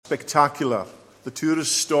spectacular. The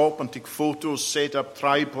tourists stop and take photos, set up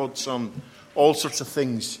tripods on all sorts of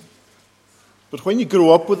things. But when you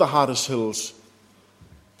grow up with the Harris Hills,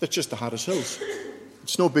 they're just the Harris Hills.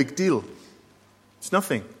 It's no big deal. It's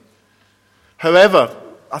nothing. However,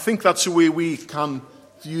 I think that's the way we can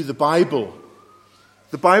view the Bible.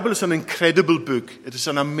 The Bible is an incredible book. It is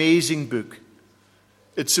an amazing book.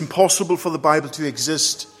 It's impossible for the Bible to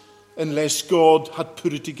exist unless God had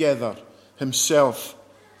put it together himself.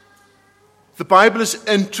 The Bible is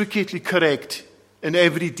intricately correct in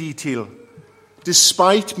every detail,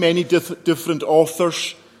 despite many different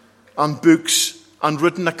authors and books and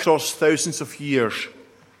written across thousands of years.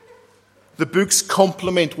 The books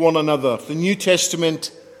complement one another. The New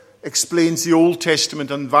Testament explains the Old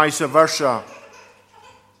Testament and vice versa.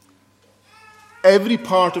 Every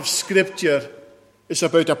part of Scripture is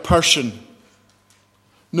about a person.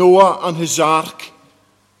 Noah and his ark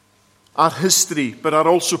are history, but are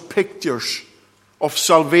also pictures of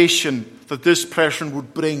salvation that this person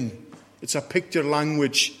would bring. It's a picture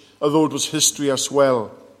language, although it was history as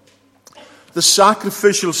well. The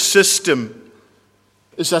sacrificial system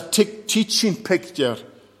is a teaching picture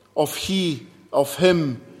of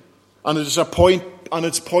him, and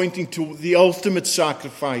it's pointing to the ultimate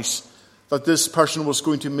sacrifice that this person was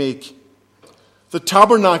going to make. The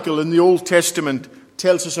tabernacle in the Old Testament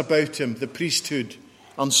tells us about him, the priesthood,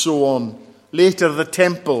 and so on. Later, the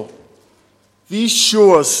temple. These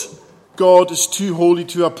show us God is too holy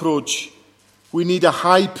to approach. We need a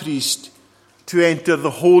high priest to enter the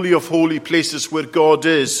holy of holy places where God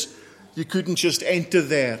is. You couldn't just enter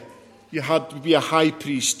there. You had to be a high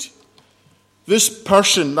priest. This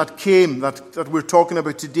person that came, that we're talking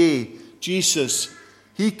about today, Jesus,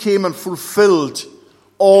 he came and fulfilled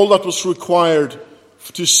all that was required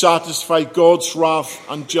to satisfy God's wrath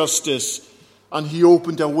and justice. And he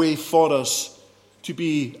opened a way for us to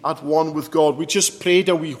be at one with God. We just prayed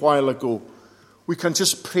a wee while ago. We can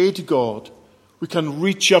just pray to God. We can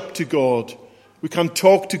reach up to God. We can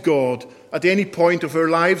talk to God at any point of our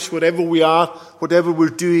lives, wherever we are, whatever we're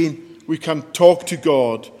doing, we can talk to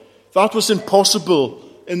God. That was impossible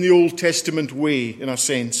in the Old Testament way, in a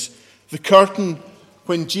sense. The curtain,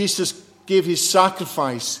 when Jesus gave his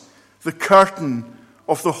sacrifice, the curtain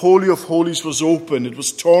of the Holy of Holies was open. It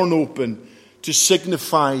was torn open to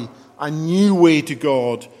signify a new way to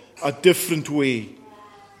God, a different way.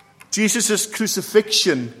 Jesus'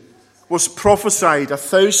 crucifixion was prophesied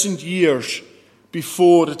 1,000 years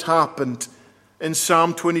before it happened in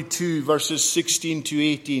Psalm 22, verses 16 to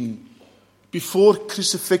 18. Before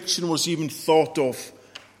crucifixion was even thought of,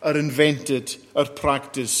 or invented, or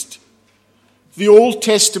practiced. The Old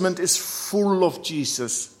Testament is full of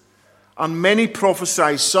Jesus, and many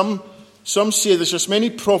prophesy. Some say there's as many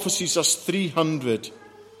prophecies as 300.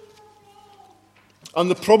 And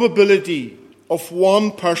the probability of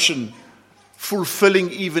one person fulfilling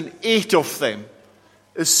even 8 of them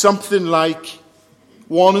is something like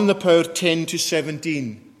 1 in the power 10 to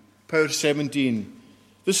 17. Power 17.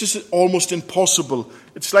 This is almost impossible.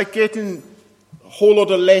 It's like getting a whole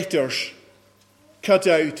lot of letters cut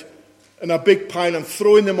out in a big pile and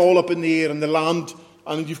throwing them all up in the air in the land,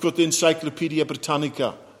 and you've got the Encyclopedia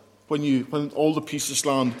Britannica when all the pieces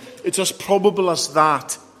land. It's as probable as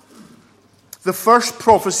that. The first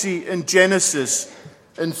prophecy in Genesis,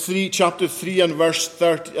 in chapter 3 and verse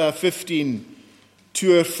 15,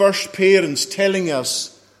 to our first parents, telling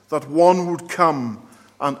us that one would come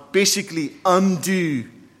and basically undo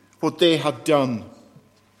what they had done.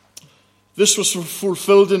 This was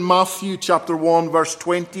fulfilled in Matthew chapter 1, verse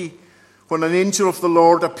 20, when an angel of the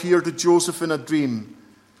Lord appeared to Joseph in a dream.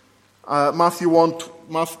 Matthew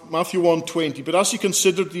 1:20. But as he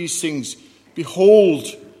considered these things, behold,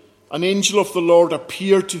 an angel of the Lord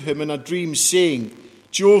appeared to him in a dream, saying,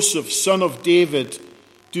 Joseph, son of David,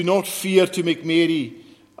 do not fear to make Mary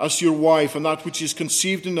as your wife, and that which is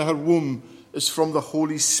conceived in her womb is from the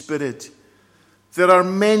Holy Spirit. There are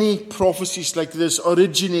many prophecies like this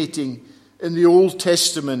originating in the Old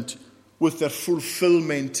Testament with their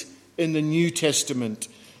fulfillment in the New Testament.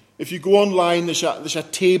 If you go online, there's a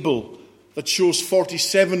table that shows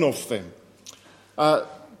 47 of them.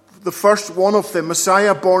 The first one of them,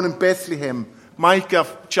 Messiah born in Bethlehem, Micah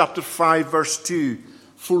chapter 5, verse 2,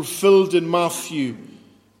 fulfilled in Matthew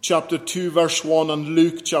chapter 2, verse 1, and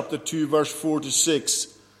Luke chapter 2, verse 4 to 6.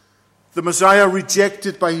 The Messiah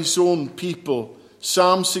rejected by his own people,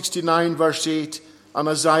 Psalm 69, verse 8, and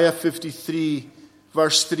Isaiah 53,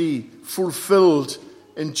 verse 3, fulfilled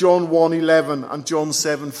in John 1:11 and John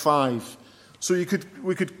 7:5. So we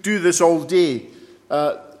could do this all day.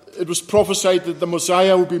 It was prophesied that the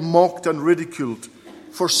Messiah would be mocked and ridiculed,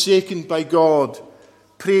 forsaken by God,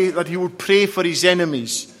 that he would pray for his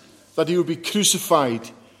enemies, that he would be crucified,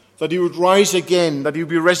 that he would rise again, that he would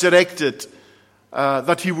be resurrected,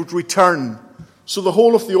 that he would return. So the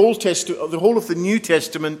whole of the Old Testament, the whole of the New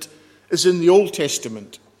Testament is in the Old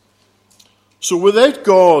Testament. So without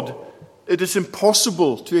God, it is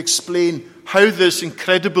impossible to explain how this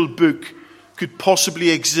incredible book could possibly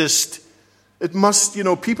exist. It must,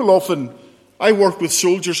 people often, I work with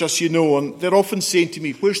soldiers, as you know, and they're often saying to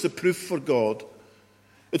me, where's the proof for God?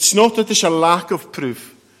 It's not that there's a lack of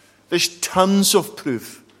proof. There's tons of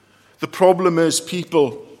proof. The problem is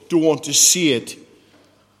people don't want to see it.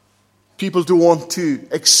 People don't want to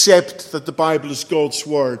accept that the Bible is God's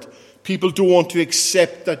word. People don't want to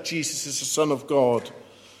accept that Jesus is the Son of God.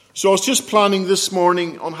 So I was just planning this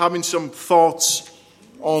morning on having some thoughts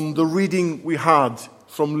on the reading we had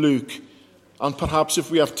from Luke, and perhaps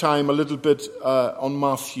if we have time a little bit on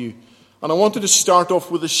Matthew. And I wanted to start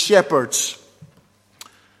off with the shepherds.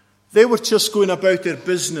 They were just going about their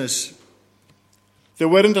business. They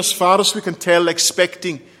weren't, as far as we can tell,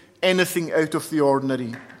 expecting anything out of the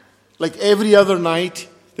ordinary. Like every other night,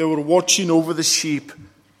 they were watching over the sheep,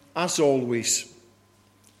 as always.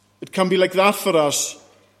 It can be like that for us.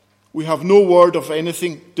 We have no word of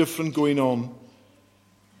anything different going on.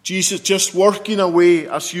 Jesus just working away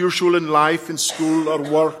as usual in life, in school or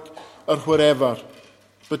work or wherever.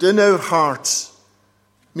 But in our hearts,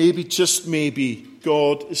 maybe, just maybe,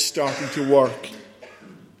 God is starting to work.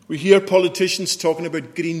 We hear politicians talking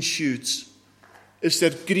about green shoots. Is there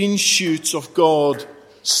green shoots of God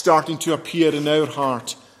starting to appear in our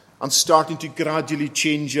heart and starting to gradually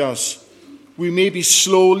change us? We may be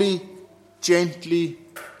slowly, gently,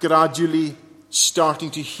 gradually starting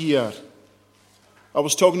to hear. I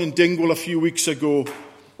was talking in Dingwall a few weeks ago,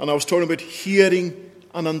 and I was talking about hearing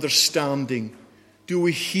and understanding. Do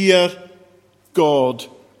we hear God?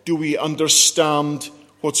 Do we understand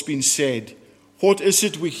what's been said? What is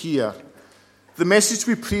it we hear? The message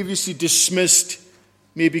we previously dismissed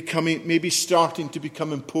may be starting to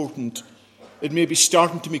become important. It may be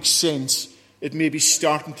starting to make sense. It may be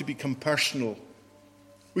starting to become personal.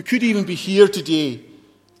 We could even be here today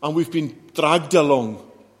and we've been dragged along.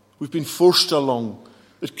 We've been forced along.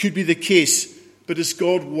 It could be the case, but is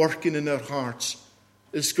God working in our hearts?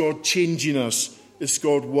 Is God changing us? Is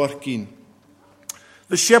God working?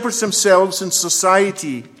 The shepherds themselves in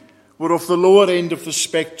society were of the lower end of the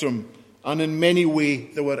spectrum, and in many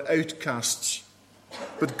ways they were outcasts.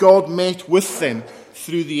 But God met with them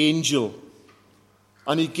through the angel,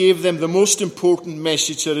 and he gave them the most important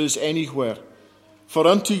message there is anywhere. For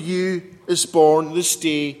unto you is born this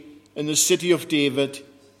day in the city of David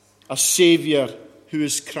a Saviour, who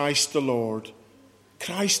is Christ the Lord.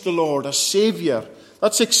 Christ the Lord, a Saviour.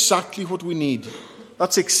 That's exactly what we need.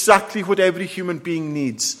 That's exactly what every human being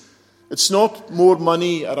needs. It's not more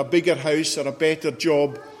money or a bigger house or a better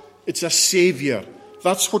job. It's a Saviour.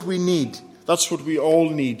 That's what we need. That's what we all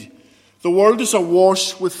need. The world is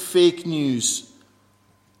awash with fake news.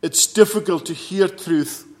 It's difficult to hear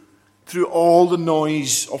truth through all the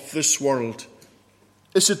noise of this world.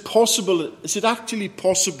 Is it actually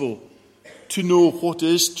possible to know what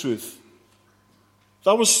is truth?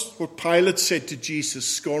 That was what Pilate said to Jesus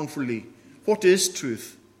scornfully. What is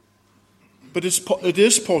truth? But it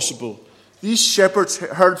is possible. These shepherds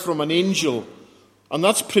heard from an angel, and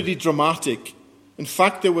that's pretty dramatic. In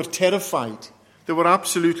fact, they were terrified. They were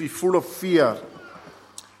absolutely full of fear.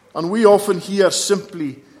 And we often hear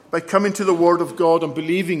simply by coming to the Word of God and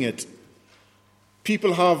believing it.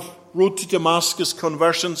 People have road to Damascus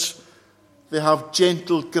conversions. They have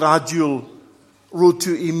gentle, gradual road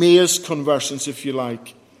to Emmaus conversions, if you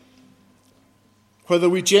like. Whether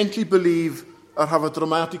we gently believe or have a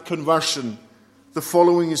dramatic conversion, the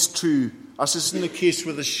following is true, as is in the case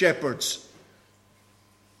with the shepherds.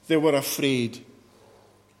 They were afraid.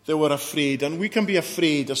 They were afraid, and we can be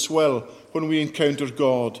afraid as well when we encounter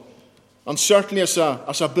God. And certainly as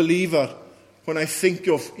a believer, when I think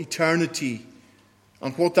of eternity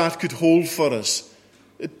and what that could hold for us,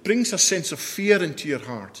 it brings a sense of fear into your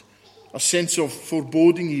heart, a sense of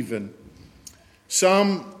foreboding even.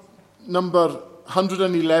 Psalm number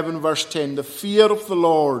 111, verse 10, the fear of the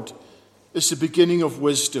Lord is the beginning of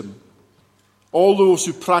wisdom. All those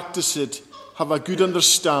who practice it have a good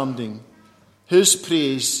understanding. His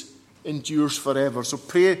praise endures forever. So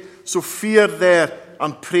fear there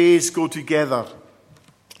and praise go together.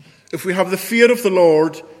 If we have the fear of the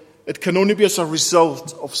Lord, it can only be as a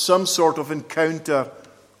result of some sort of encounter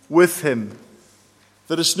with him.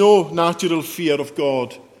 There is no natural fear of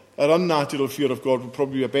God, or unnatural fear of God would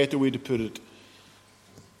probably be a better way to put it.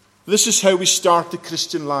 This is how we start the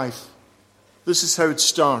Christian life. This is how it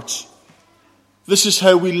starts. This is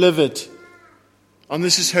how we live it. And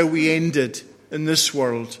this is how we end it in this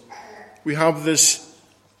world. We have this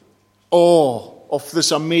awe of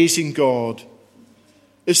this amazing God.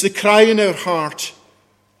 Is the cry in our heart,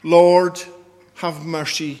 Lord, have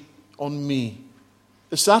mercy on me?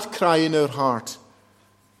 Is that cry in our heart?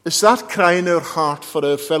 Is that cry in our heart for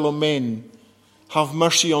our fellow men? Have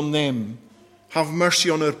mercy on them. Have mercy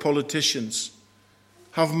on our politicians.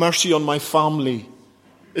 Have mercy on my family.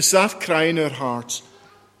 Is that cry in our hearts?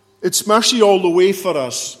 It's mercy all the way for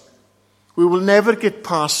us. We will never get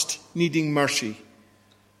past needing mercy.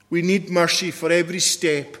 We need mercy for every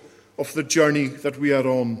step of the journey that we are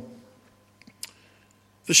on.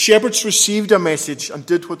 The shepherds received a message and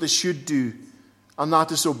did what they should do, and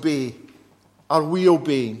that is obey. Are we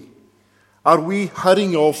obeying? Are we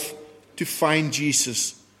hurrying off to find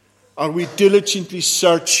Jesus? Are we diligently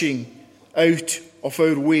searching out of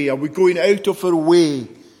our way? Are we going out of our way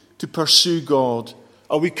to pursue God?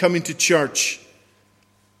 Are we coming to church?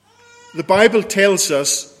 The Bible tells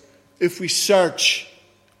us if we search,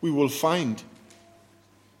 we will find.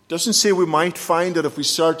 It doesn't say we might find, or if we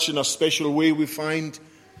search in a special way we find.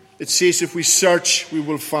 It says if we search, we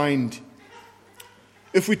will find.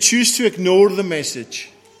 If we choose to ignore the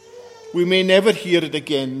message, we may never hear it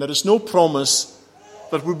again. There is no promise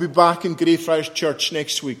that we'll be back in Greyfriars Church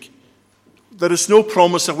next week. There is no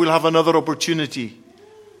promise that we'll have another opportunity.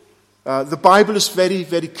 The Bible is very,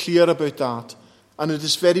 very clear about that. And it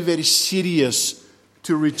is very, very serious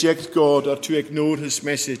to reject God or to ignore his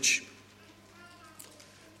message.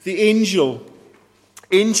 The angel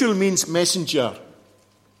means messenger.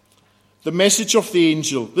 The message of the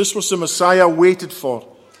angel. This was the Messiah waited for.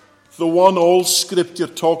 The one all Scripture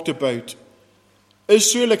talked about.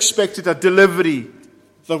 Israel expected a delivery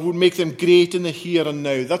that would make them great in the here and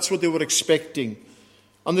now. That's what they were expecting.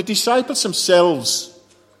 And the disciples themselves,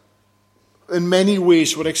 in many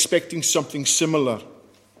ways, were expecting something similar.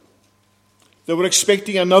 They were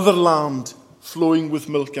expecting another land flowing with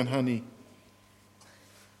milk and honey.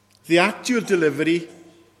 The actual delivery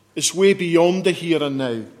is way beyond the here and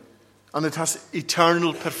now, and it has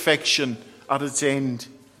eternal perfection at its end.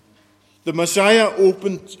 The Messiah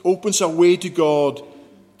opens a way to God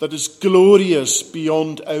that is glorious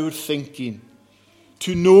beyond our thinking.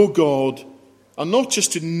 To know God, and not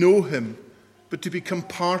just to know him, but to become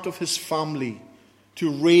part of his family,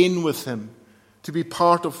 to reign with him, to be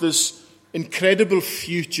part of this incredible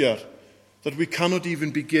future that we cannot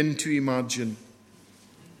even begin to imagine.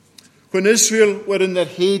 When Israel were in their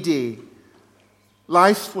heyday,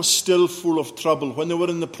 life was still full of trouble. When they were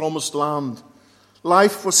in the promised land,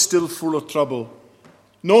 life was still full of trouble,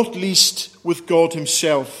 not least with God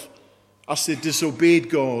himself, as they disobeyed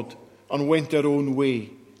God and went their own way.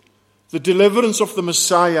 The deliverance of the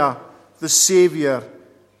Messiah, the Saviour,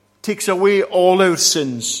 takes away all our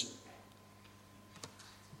sins.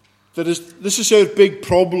 This is our big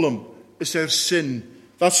problem, is our sin.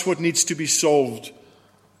 That's what needs to be solved.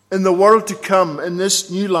 In the world to come, in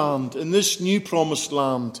this new land, in this new promised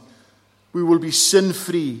land, we will be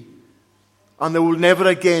sin-free, and there will never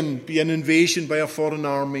again be an invasion by a foreign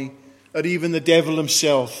army, or even the devil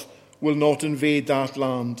himself will not invade that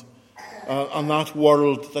land and that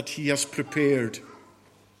world that he has prepared.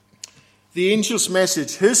 The angel's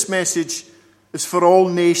message, his message, is for all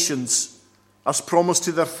nations, as promised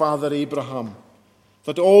to their father Abraham,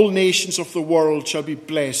 that all nations of the world shall be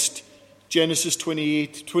blessed. Genesis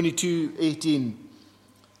 22:18.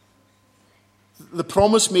 The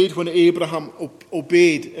promise made when Abraham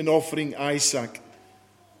obeyed in offering Isaac.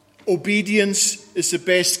 Obedience is the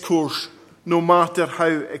best course, no matter how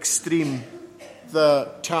extreme the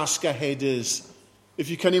task ahead is. If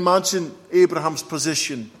you can imagine Abraham's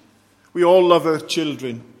position, we all love our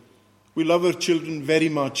children. We love our children very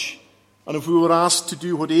much. And if we were asked to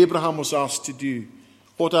do what Abraham was asked to do,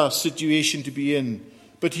 what a situation to be in.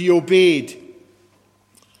 But he obeyed.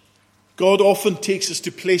 God often takes us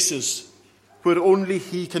to places where only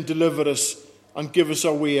he can deliver us and give us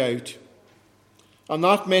a way out. And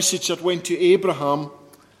that message that went to Abraham,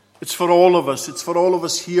 it's for all of us. It's for all of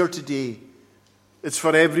us here today. It's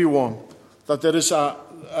for everyone. That there is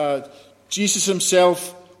Jesus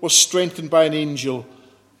himself was strengthened by an angel,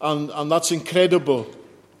 and that's incredible.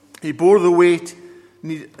 He bore the weight.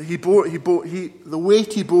 The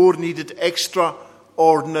weight he bore needed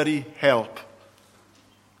extraordinary help.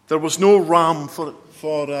 There was no ram for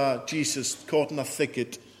Jesus caught in a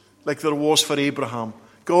thicket like there was for Abraham.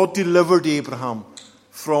 God delivered Abraham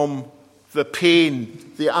from the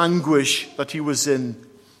pain, the anguish that he was in.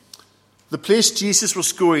 The place Jesus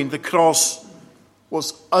was going, the cross,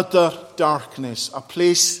 was utter darkness. A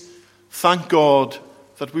place, thank God,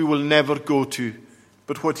 that we will never go to.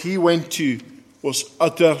 But what he went to was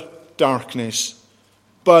utter darkness.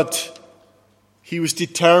 But he was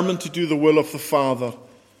determined to do the will of the Father.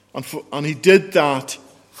 And he did that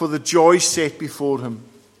for the joy set before him.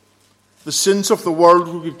 The sins of the world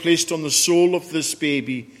will be placed on the soul of this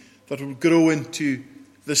baby that will grow into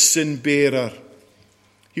the sin bearer.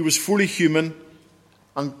 He was fully human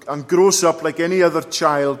and grows up like any other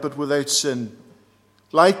child, but without sin.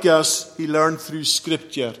 Like us, he learned through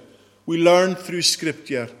Scripture. We learn through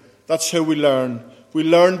Scripture. That's how we learn. We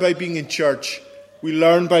learn by being in church. We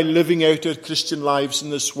learn by living out our Christian lives in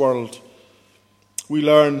this world. We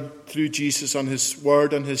learn through Jesus and his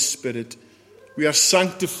word and his Spirit. We are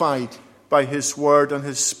sanctified by his word and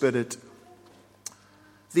his Spirit.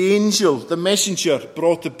 The angel, the messenger,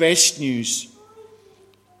 brought the best news.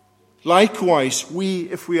 Likewise, we,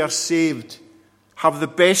 if we are saved, have the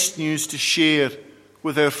best news to share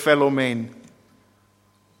with our fellow men.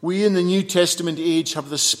 We in the New Testament age have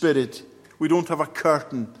the Spirit. We don't have a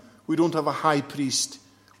curtain. We don't have a high priest.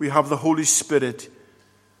 We have the Holy Spirit.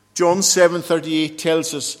 John 7:38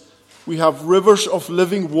 tells us we have rivers of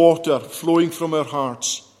living water flowing from our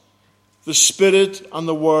hearts. The Spirit and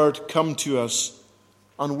the Word come to us,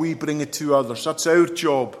 and we bring it to others. That's our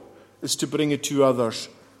job, is to bring it to others.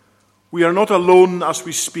 We are not alone as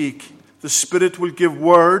we speak. The Spirit will give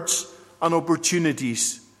words and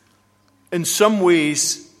opportunities. In some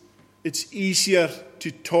ways, it's easier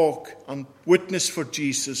to talk and witness for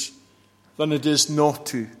Jesus than it is not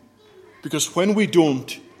to. Because when we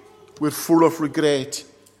don't, we're full of regret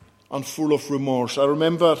and full of remorse. I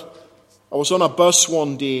remember I was on a bus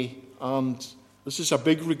one day, and this is a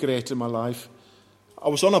big regret in my life. I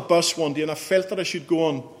was on a bus one day and I felt that I should go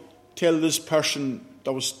and tell this person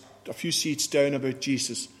that was a few seats down about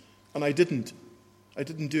Jesus. And I didn't. I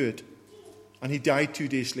didn't do it. And he died 2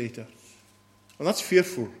 days later. And that's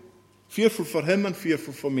fearful. Fearful for him and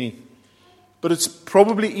fearful for me. But it's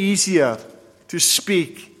probably easier to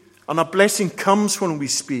speak. And a blessing comes when we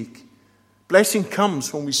speak. Blessing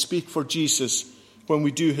comes when we speak for Jesus, when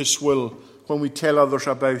we do his will, when we tell others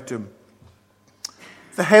about him.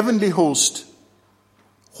 The heavenly host.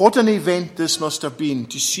 What an event this must have been,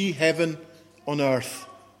 to see heaven on earth.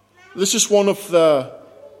 This is one of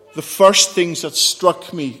the first things that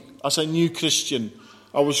struck me as a new Christian.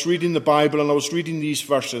 I was reading the Bible and I was reading these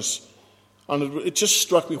verses. And it just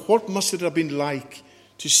struck me, what must it have been like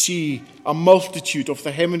to see a multitude of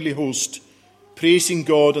the heavenly host praising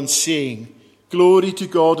God and saying, "Glory to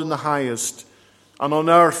God in the highest, and on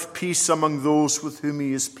earth peace among those with whom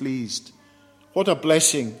he is pleased." What a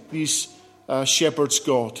blessing these shepherds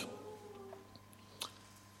got.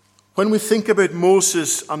 When we think about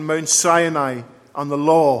Moses and Mount Sinai and the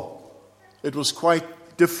law, it was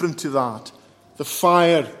quite different to that. The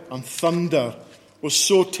fire and thunder was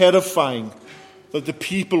so terrifying that the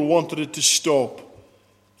people wanted it to stop.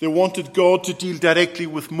 They wanted God to deal directly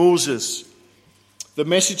with Moses. The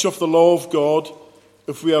message of the law of God,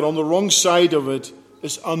 if we are on the wrong side of it,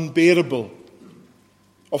 is unbearable.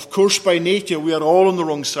 Of course, by nature, we are all on the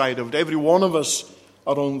wrong side of it. Every one of us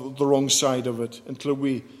are on the wrong side of it until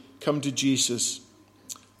we come to Jesus.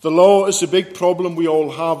 The law is a big problem we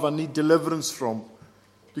all have and need deliverance from,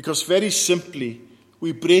 because very simply,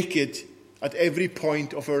 we break it at every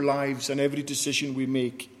point of our lives and every decision we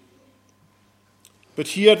make. But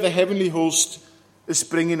here the heavenly host is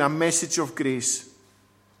bringing a message of grace.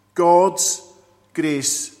 God's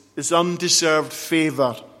grace is undeserved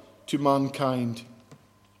favor to mankind.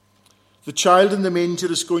 The child in the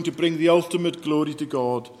manger is going to bring the ultimate glory to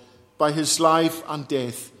God. By his life and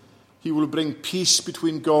death, he will bring peace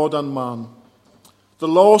between God and man. The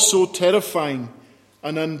law, so terrifying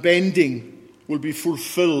and unbending, will be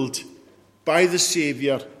fulfilled by the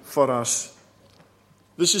Saviour for us.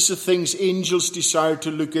 This is the things angels desire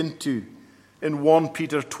to look into in 1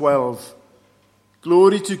 Peter 12.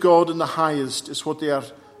 Glory to God in the highest is what they are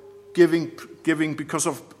giving because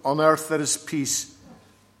of on earth there is peace.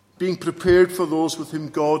 Being prepared for those with whom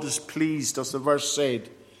God is pleased, as the verse said.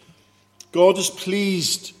 God is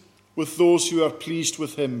pleased with those who are pleased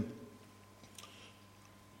with him.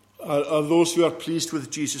 Are those who are pleased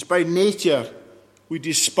with Jesus. By nature, we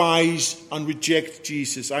despise and reject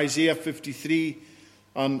Jesus. Isaiah 53,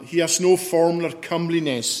 and he has no form nor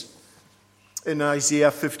comeliness in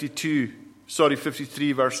Isaiah 53,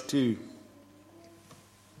 verse 2.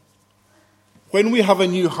 When we have a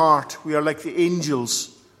new heart, we are like the angels.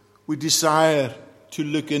 We desire to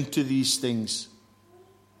look into these things.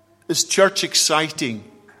 Is church exciting?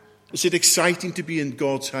 Is it exciting to be in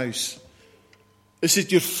God's house? Is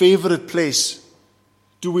it your favorite place?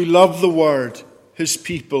 Do we love the Word, his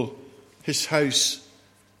people, his house?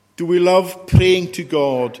 Do we love praying to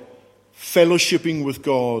God, fellowshipping with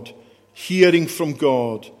God, hearing from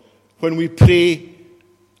God? When we pray,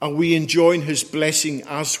 are we enjoying his blessing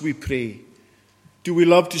as we pray? Do we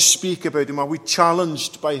love to speak about him? Are we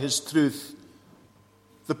challenged by his truth?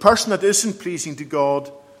 The person that isn't pleasing to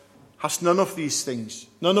God has none of these things.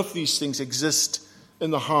 None of these things exist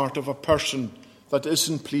in the heart of a person that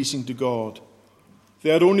isn't pleasing to God.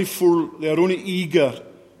 They are only eager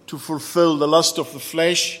to fulfill the lust of the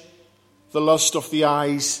flesh, the lust of the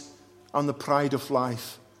eyes, and the pride of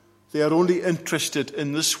life. They are only interested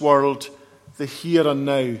in this world, the here and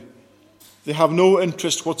now. They have no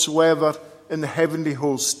interest whatsoever in the heavenly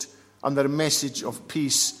host and their message of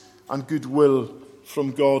peace and goodwill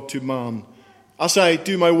from God to man. As I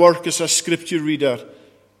do my work as a scripture reader,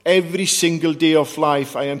 every single day of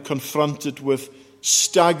life I am confronted with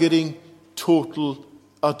staggering, total,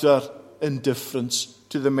 utter indifference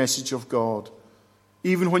to the message of God.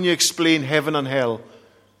 Even when you explain heaven and hell,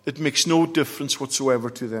 it makes no difference whatsoever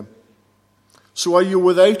to them. So are you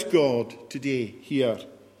without God today here?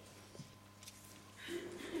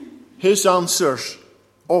 His answers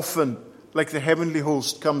often, like the heavenly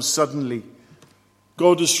host, come suddenly.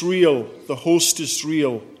 God is real. The host is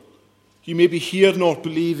real. You may be here not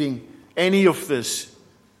believing any of this,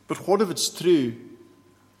 but what if it's true?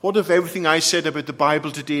 What if everything I said about the Bible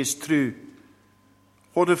today is true?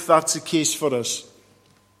 What if that's the case for us?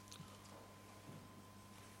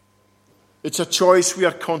 It's a choice we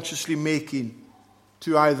are consciously making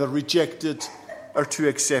to either reject it or to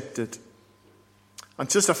accept it. And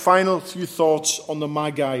just a final few thoughts on the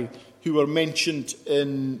Magi who were mentioned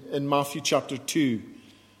in Matthew chapter 2.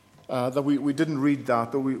 That we didn't read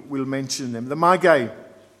that, but we'll mention them. The Magi,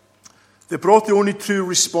 they brought the only true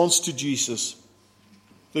response to Jesus.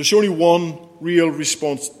 There's only one real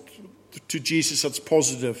response to Jesus that's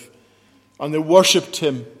positive. And they worshipped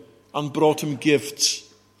him and brought him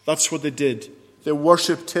gifts. That's what they did. They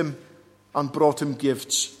worshipped him and brought him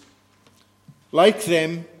gifts. Like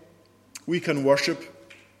them, we can worship.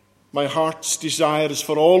 My heart's desire is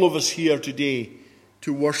for all of us here today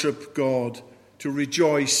to worship God, to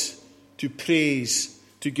rejoice, to praise,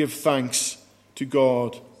 to give thanks to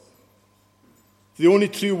God. The only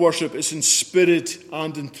true worship is in spirit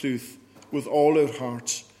and in truth, with all our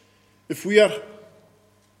hearts. If we are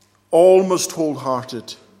almost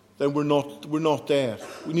wholehearted, then we're not there.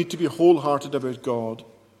 We need to be wholehearted about God.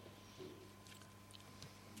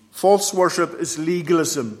 False worship is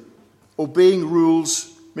legalism, obeying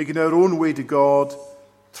rules, making our own way to God,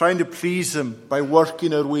 trying to please him by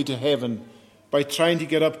working our way to heaven, by trying to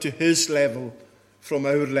get up to his level from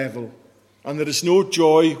our level. And there is no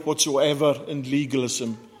joy whatsoever in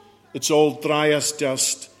legalism. It's all dry as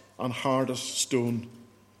dust and hard as stone.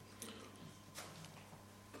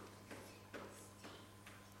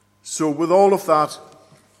 So with all of that,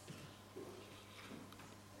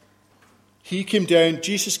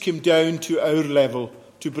 Jesus came down to our level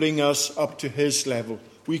to bring us up to his level.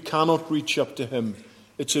 We cannot reach up to him.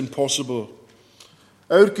 It's impossible.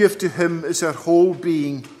 Our gift to him is our whole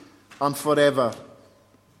being and forever.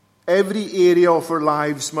 Every area of our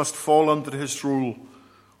lives must fall under his rule.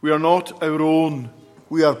 We are not our own.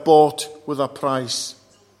 We are bought with a price.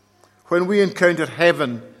 When we encounter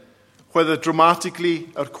heaven, whether dramatically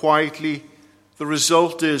or quietly, the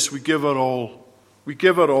result is we give our all. We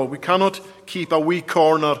give our all. We cannot keep a wee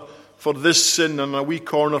corner for this sin and a wee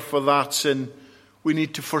corner for that sin. We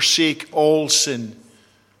need to forsake all sin.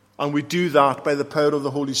 And we do that by the power of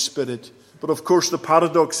the Holy Spirit. But of course the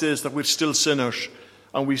paradox is that we're still sinners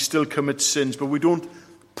and we still commit sins. But we don't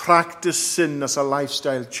practice sin as a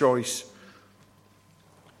lifestyle choice.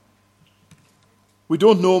 We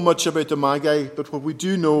don't know much about the Magi, but what we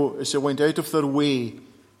do know is they went out of their way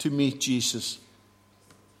to meet Jesus.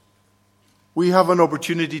 We have an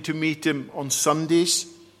opportunity to meet him on Sundays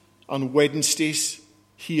and Wednesdays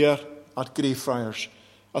here at Greyfriars.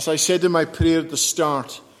 As I said in my prayer at the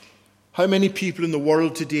start, how many people in the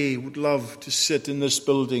world today would love to sit in this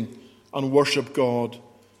building and worship God?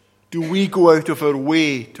 Do we go out of our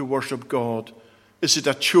way to worship God? Is it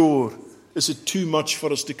a chore? Is it too much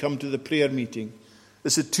for us to come to the prayer meeting?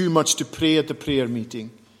 Is it too much to pray at the prayer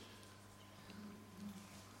meeting?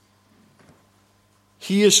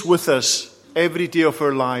 He is with us every day of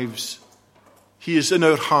our lives. He is in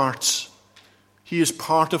our hearts. He is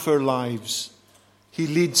part of our lives. He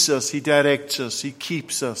leads us. He directs us. He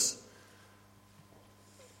keeps us.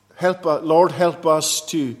 Lord, help us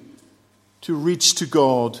to reach to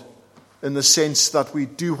God in the sense that we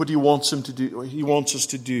do what he wants him to do. He wants us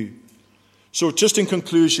to do. So just in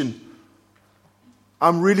conclusion,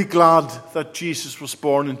 I'm really glad that Jesus was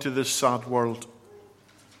born into this sad world.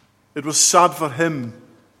 It was sad for him.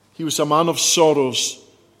 He was a man of sorrows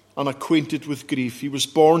and acquainted with grief. He was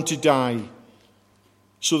born to die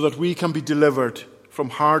so that we can be delivered from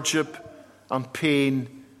hardship and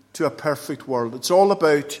pain to a perfect world. It's all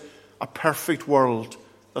about a perfect world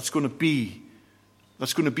that's going to be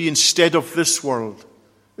instead of this world.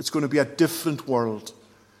 It's going to be a different world.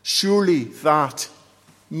 Surely that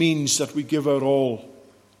means that we give our all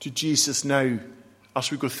to Jesus now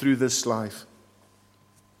as we go through this life.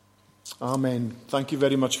 Amen. Thank you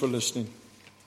very much for listening.